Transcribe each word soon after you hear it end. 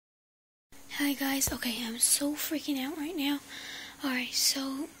Hi guys, okay, I'm so freaking out right now. Alright,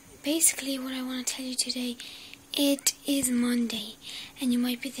 so basically what I want to tell you today, it is Monday, and you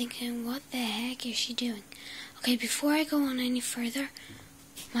might be thinking, what the heck is she doing? Okay, before I go on any further,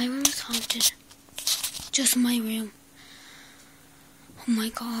 my room is haunted. Just my room. Oh my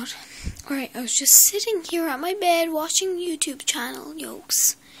god. Alright, I was just sitting here at my bed watching YouTube channel,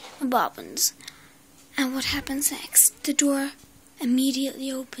 Yokes and Bobbins. And what happens next? The door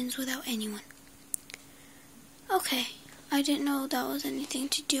immediately opens without anyone. Okay, I didn't know that was anything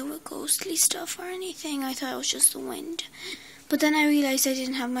to do with ghostly stuff or anything. I thought it was just the wind. But then I realized I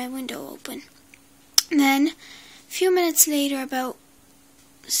didn't have my window open. And then, a few minutes later, about,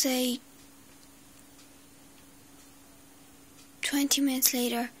 say, 20 minutes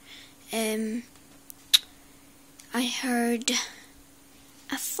later, I heard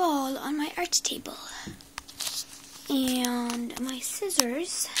a fall on my art table. And my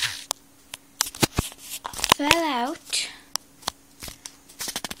scissors fell out.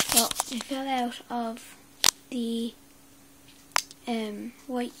 Well, they fell out of the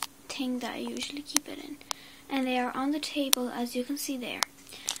white thing that I usually keep it in. And they are on the table, as you can see there.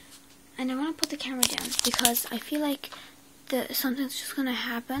 And I want to put the camera down because I feel like something's just going to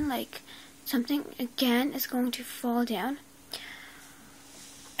happen. Like something again is going to fall down.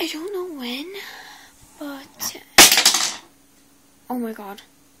 I don't know when, but oh my god.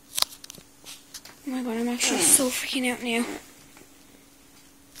 Oh my god, I'm actually so freaking out now.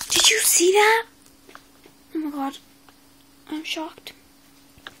 Did you see that? Oh my god. I'm shocked.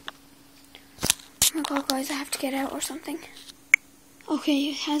 Oh my god, guys, I have to get out or something. Okay,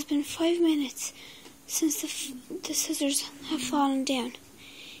 it has been 5 minutes since the scissors have fallen down.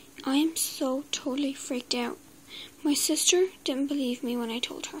 I am so totally freaked out. My sister didn't believe me when I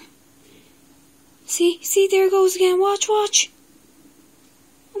told her. See, there it goes again. Watch.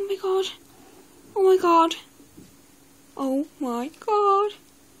 Oh my god. Oh my god. Oh my god.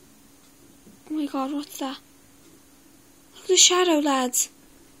 Oh my god, what's that? Look at the shadow, lads.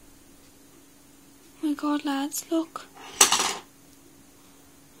 Oh my god, lads, look.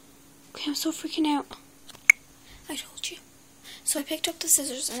 Okay, I'm so freaking out. I told you. So I picked up the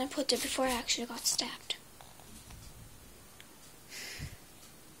scissors and I put it before I actually got stabbed.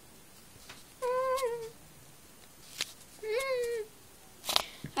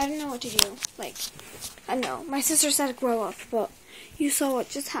 I don't know what to do. Like, I know. My sister said grow up, but you saw what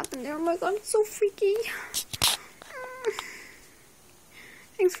just happened there. Oh my god, it's so freaky.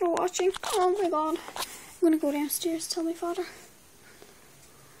 Thanks for watching. Oh my god. I'm gonna go downstairs, tell my father.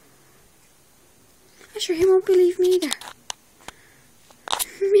 I'm sure he won't believe me either.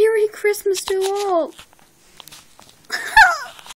 Merry Christmas to all.